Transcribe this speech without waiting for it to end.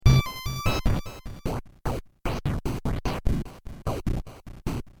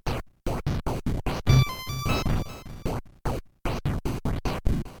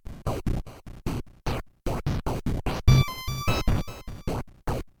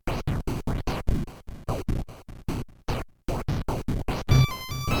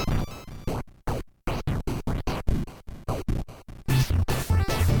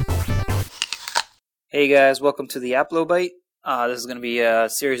Hey guys, welcome to the Applobite. This is going to be a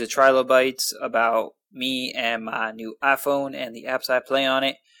series of trilobites about me and my new iPhone and the apps I play on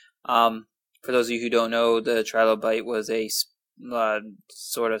it. For those of you who don't know, the Trilobite was a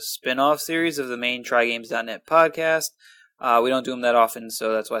sort of spin-off series of the main TryGames.net podcast. We don't do them that often,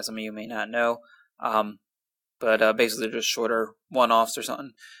 so that's why some of you may not know. But basically they're just shorter one-offs or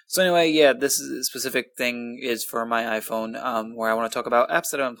something. So anyway, yeah, this specific thing is for my iPhone, where I want to talk about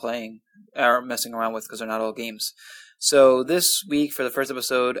apps that I'm playing or messing around with because they're not all games. So this week for the first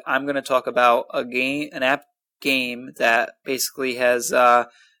episode, I'm going to talk about an app game that basically has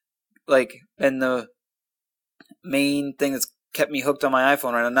been the main thing that's kept me hooked on my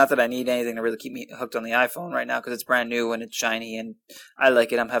iPhone right now. Not that I need anything to really keep me hooked on the iPhone right now because it's brand new and it's shiny and I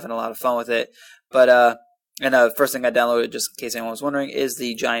like it. I'm having a lot of fun with it. But And the first thing I downloaded, just in case anyone was wondering, is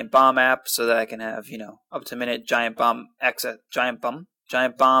the Giant Bomb app, so that I can have, up to minute Giant Bomb access.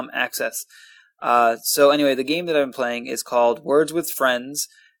 So anyway, the game that I've been playing is called Words with Friends,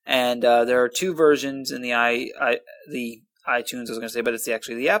 and there are two versions in the the iTunes. I was going to say, but it's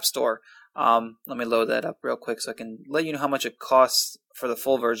actually the App Store. Let me load that up real quick so I can let you know how much it costs for the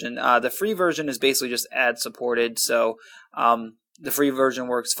full version. The free version is basically just ad supported, so the free version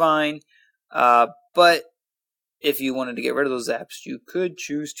works fine, but if you wanted to get rid of those apps, you could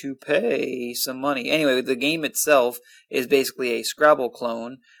choose to pay some money. Anyway, the game itself is basically a Scrabble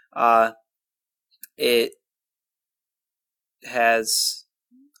clone. It has...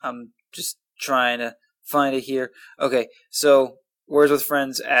 I'm just trying to find it here. Okay, so Words with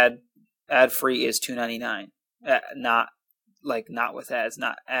Friends ad free is $2.99. Not with ads.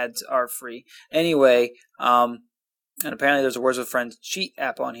 Not ads are free. Anyway, and apparently there's a Words with Friends cheat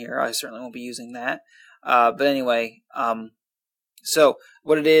app on here. I certainly won't be using that. But anyway, so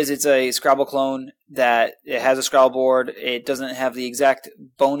what it is, it's a Scrabble clone that it has a Scrabble board. It doesn't have the exact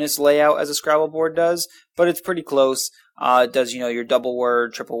bonus layout as a Scrabble board does, but it's pretty close. It does, your double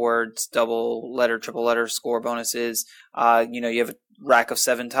word, triple words, double letter, triple letter score bonuses. You have a rack of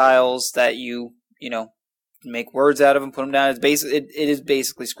 7 tiles that you make words out of and put them down. It is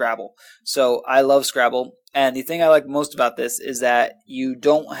basically Scrabble. So I love Scrabble. And the thing I like most about this is that you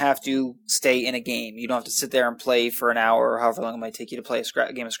don't have to stay in a game. You don't have to sit there and play for an hour or however long it might take you to play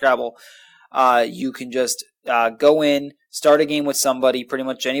a game of Scrabble. You can just go in, start a game with somebody, pretty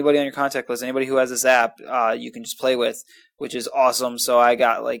much anybody on your contact list, anybody who has this app, you can just play with, which is awesome. So I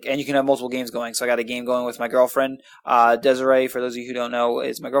got and you can have multiple games going. So I got a game going with my girlfriend, Desiree, for those of you who don't know,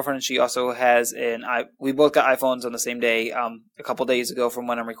 is my girlfriend, and she also has we both got iPhones on the same day, a couple days ago from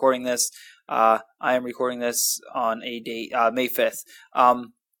when I'm recording this. I am recording this on a date, May 5th.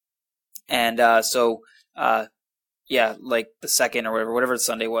 Yeah, like the 2nd or whatever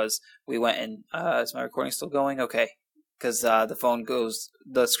Sunday was, we went and, is my recording still going? Okay. Because,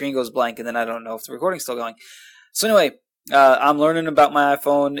 the screen goes blank and then I don't know if the recording's still going. So anyway, I'm learning about my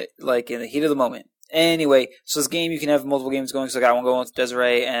iPhone, in the heat of the moment. Anyway, so this game, you can have multiple games going. So I got one going with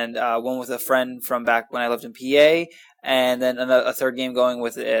Desiree and, one with a friend from back when I lived in PA. And then a third game going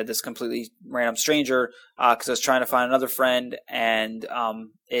with this completely random stranger, because I was trying to find another friend, and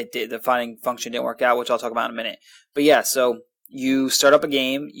the finding function didn't work out, which I'll talk about in a minute. But yeah, so you start up a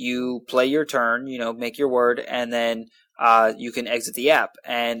game, you play your turn, make your word, and then you can exit the app,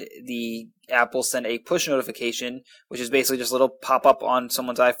 and the app will send a push notification, which is basically just a little pop-up on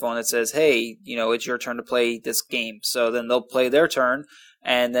someone's iPhone that says, hey, it's your turn to play this game. So then they'll play their turn,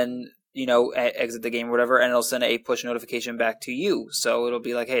 and then exit the game or whatever, and it'll send a push notification back to you. So it'll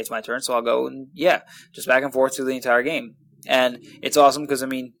be like, hey, it's my turn, so I'll go and, just back and forth through the entire game. And it's awesome because,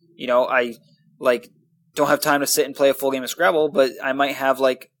 I, don't have time to sit and play a full game of Scrabble, but I might have,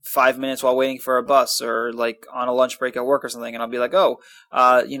 5 minutes while waiting for a bus or, on a lunch break at work or something, and I'll be like,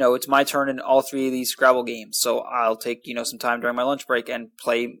 it's my turn in all 3 of these Scrabble games, so I'll take, some time during my lunch break and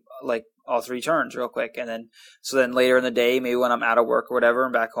play, all 3 turns real quick, and then later in the day, maybe when I'm out of work or whatever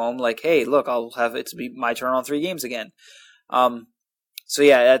and back home, hey, look, I'll have it to be my turn on 3 games again. So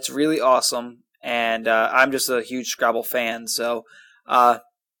yeah, that's really awesome, and I'm just a huge Scrabble fan. So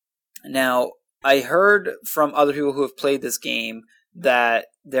now I heard from other people who have played this game that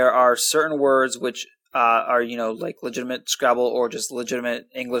there are certain words which are legitimate Scrabble or just legitimate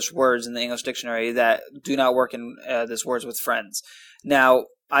English words in the English dictionary that do not work in this Words with Friends. Now,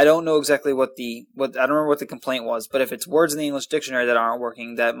 I don't know exactly I don't remember what the complaint was, but if it's words in the English dictionary that aren't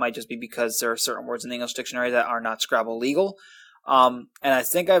working, that might just be because there are certain words in the English dictionary that are not Scrabble legal. And I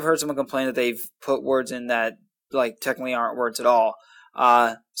think I've heard someone complain that they've put words in that, technically aren't words at all.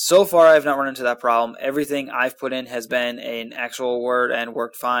 So far I've not run into that problem. Everything I've put in has been an actual word and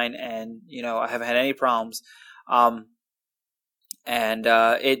worked fine, and, I haven't had any problems. And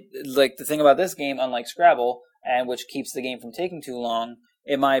it like the thing about this game, unlike Scrabble, and which keeps the game from taking too long,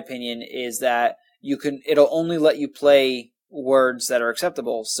 in my opinion, is that it'll only let you play words that are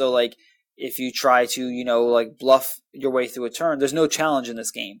acceptable. So like if you try to, like bluff your way through a turn, there's no challenge in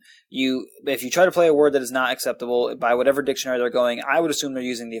this game. If you try to play a word that is not acceptable by whatever dictionary they're going, I would assume they're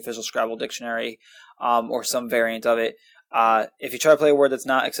using the official Scrabble dictionary, or some variant of it. If you try to play a word that's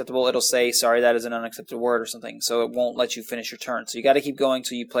not acceptable, it'll say, sorry, that is an unaccepted word or something. So it won't let you finish your turn. So you got to keep going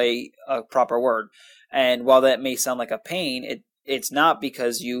till you play a proper word. And while that may sound like a pain, it's not,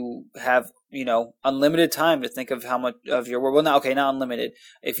 because you have, unlimited time to think of how much of your word. Well, not unlimited.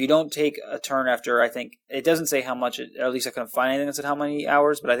 If you don't take a turn after, I think, it doesn't say how much, or at least I couldn't find anything that said how many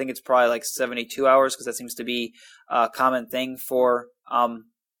hours, but I think it's probably like 72 hours, because that seems to be a common thing for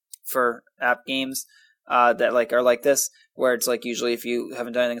app games. That like are like this, where it's like usually if you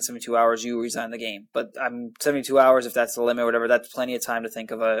haven't done anything in 72 hours, you resign the game. But 72 hours, if that's the limit or whatever, that's plenty of time to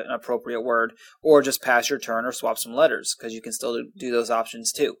think of an appropriate word, or just pass your turn or swap some letters, because you can still do those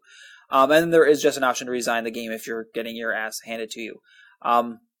options too. And then there is just an option to resign the game if you're getting your ass handed to you.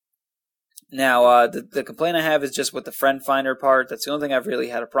 Now, the complaint I have is just with the friend finder part. That's the only thing I've really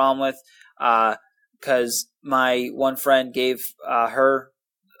had a problem with, because my one friend gave her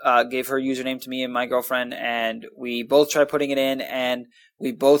username to me and my girlfriend, and we both tried putting it in, and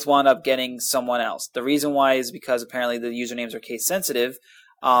we both wound up getting someone else. The reason why is because apparently the usernames are case sensitive.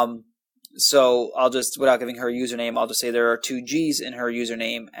 So I'll just, without giving her a username, I'll just say there are 2 G's in her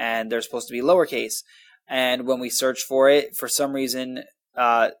username, and they're supposed to be lowercase. And when we searched for it, for some reason,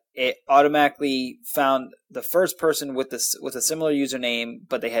 it automatically found the first person with a similar username,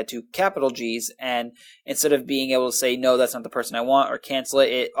 but they had 2 capital G's, and instead of being able to say, no, that's not the person I want, or cancel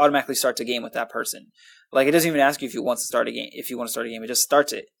it, it automatically starts a game with that person. Like, it doesn't even ask you if you want to start a game, it just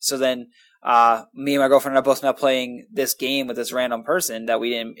starts it. So then, me and my girlfriend are both now playing this game with this random person that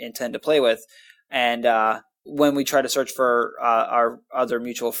we didn't intend to play with, and, when we tried to search for, our other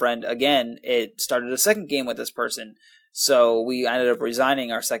mutual friend again, it started a second game with this person. So we ended up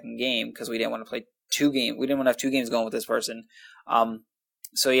resigning our second game because we didn't want to play 2 games. We didn't want to have 2 games going with this person. And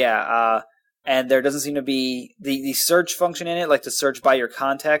there doesn't seem to be the search function in it, like to search by your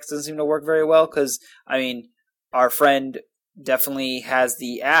contacts, doesn't seem to work very well, because, our friend definitely has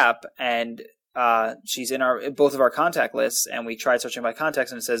the app, and she's in both of our contact lists, and we tried searching by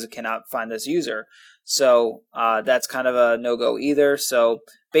contacts, and it says it cannot find this user. So that's kind of a no-go either. So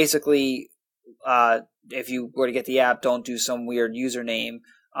basically, if you were to get the app, don't do some weird username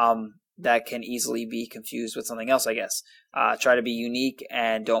that can easily be confused with something else, I guess. Try to be unique,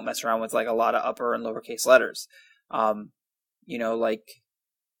 and don't mess around with like a lot of upper and lowercase letters. Like,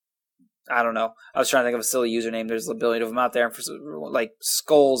 I don't know. I was trying to think of a silly username. There's a billion of them out there. For like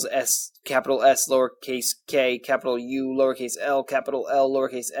Skulls, S, capital S, lowercase K, capital U, lowercase L, capital L,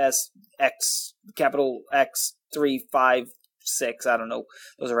 lowercase S, X, capital X, 3, 5, 6. I don't know.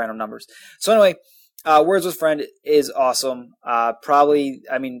 Those are random numbers. So anyway, Words with Friend is awesome. Probably,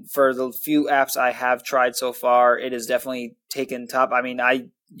 for the few apps I have tried so far, it has definitely taken top. I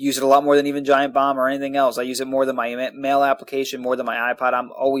use it a lot more than even Giant Bomb or anything else. I use it more than my mail application, more than my iPod.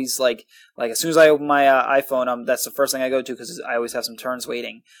 I'm always like as soon as I open my iPhone, that's the first thing I go to, because I always have some turns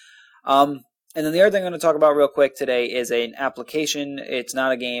waiting. And then the other thing I'm going to talk about real quick today is an application. It's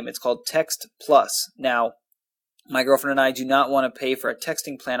not a game. It's called Text Plus. Now, my girlfriend and I do not want to pay for a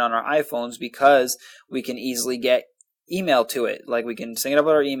texting plan on our iPhones, because we can easily get email to it. Like, we can sync it up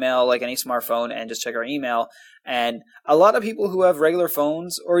with our email like any smartphone and just check our email. And a lot of people who have regular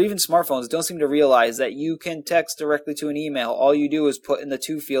phones or even smartphones don't seem to realize that you can text directly to an email. All you do is put in the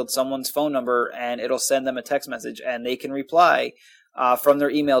to field someone's phone number, and it'll send them a text message, and they can reply from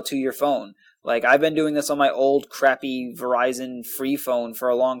their email to your phone. Like, I've been doing this on my old crappy Verizon free phone for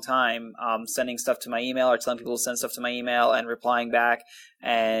a long time, sending stuff to my email, or telling people to send stuff to my email and replying back,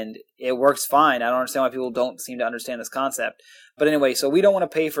 and it works fine. I don't understand why people don't seem to understand this concept. But anyway, so we don't want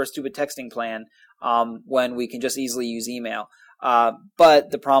to pay for a stupid texting plan when we can just easily use email.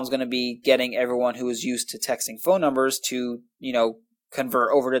 But the problem's going to be getting everyone who is used to texting phone numbers to,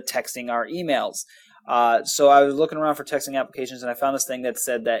 convert over to texting our emails. So I was looking around for texting applications, and I found this thing that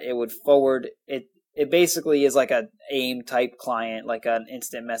said that it would forward it. It basically is like an AIM type client, like an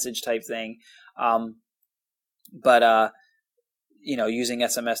instant message type thing. Using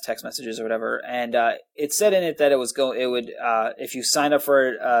SMS text messages or whatever. And it said in it that if you sign up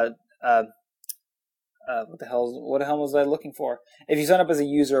for what the hell was I looking for? If you sign up as a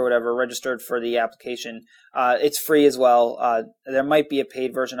user or whatever, registered for the application, it's free as well. There might be a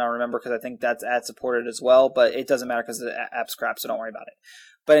paid version, I don't remember, because I think that's ad supported as well, but it doesn't matter because the app's crap, so don't worry about it.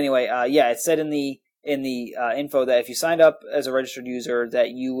 But anyway, it said in the in the info that if you signed up as a registered user, that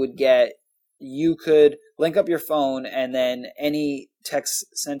you could link up your phone, and then any text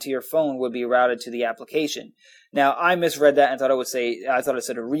sent to your phone would be routed to the application. Now, I misread that and thought it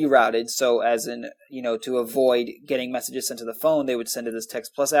said rerouted. So as in, to avoid getting messages sent to the phone, they would send to this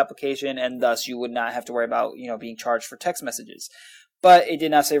Text Plus application, and thus you would not have to worry about, being charged for text messages. But it did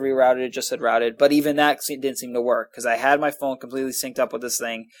not say rerouted, it just said routed. But even that didn't seem to work, because I had my phone completely synced up with this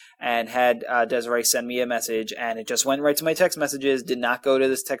thing and had Desiree send me a message, and it just went right to my text messages, did not go to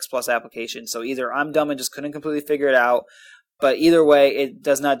this Text Plus application. So either I'm dumb and just couldn't completely figure it out, but either way, it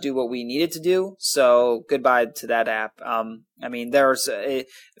does not do what we need it to do, so goodbye to that app.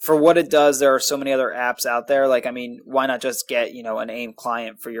 For what it does, there are so many other apps out there. Why not just get, an AIM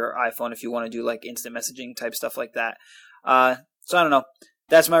client for your iPhone if you want to do, instant messaging type stuff like that. So I don't know.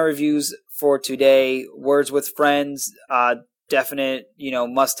 That's my reviews for today. Words with Friends, definite,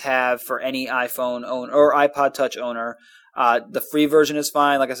 must have for any iPhone owner or iPod Touch owner. The free version is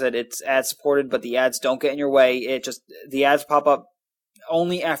fine. Like I said, it's ad supported, but the ads don't get in your way. The ads pop up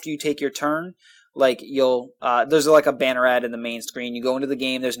only after you take your turn. There's a banner ad in the main screen. You go into the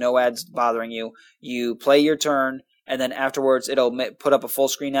game, there's no ads bothering you. You play your turn, and then afterwards it'll put up a full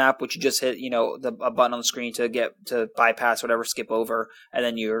screen app, which you just hit, a button on the screen to bypass whatever, skip over, and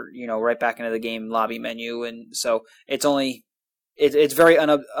then you're, right back into the game lobby menu. And so it's very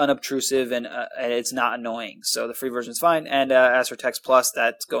unobtrusive, and it's not annoying. So the free version is fine. And as for Text Plus,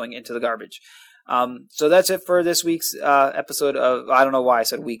 that's going into the garbage. So that's it for this week's episode of, I don't know why I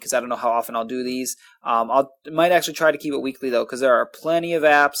said week, because I don't know how often I'll do these. Might actually try to keep it weekly, though, because there are plenty of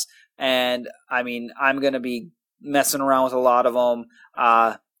apps, and I'm going to be messing around with a lot of them,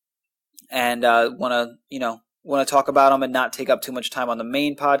 and want to talk about them and not take up too much time on the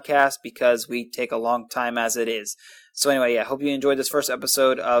main podcast, because we take a long time as it is. So anyway, yeah, hope you enjoyed this first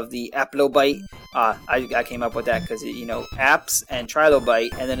episode of the Applobyte. I came up with that because, apps and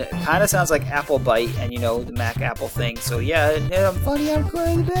Trilobite, and then it kind of sounds like Applebite and, the Mac Apple thing. So yeah, I'm funny, I'm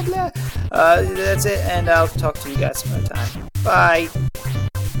crazy, blah, blah. That's it, and I'll talk to you guys some other time. Bye!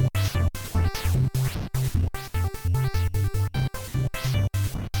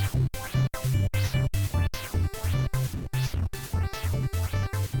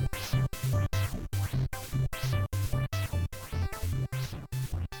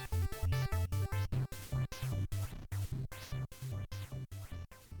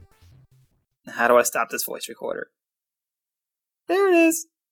 How do I stop this voice recorder? There it is.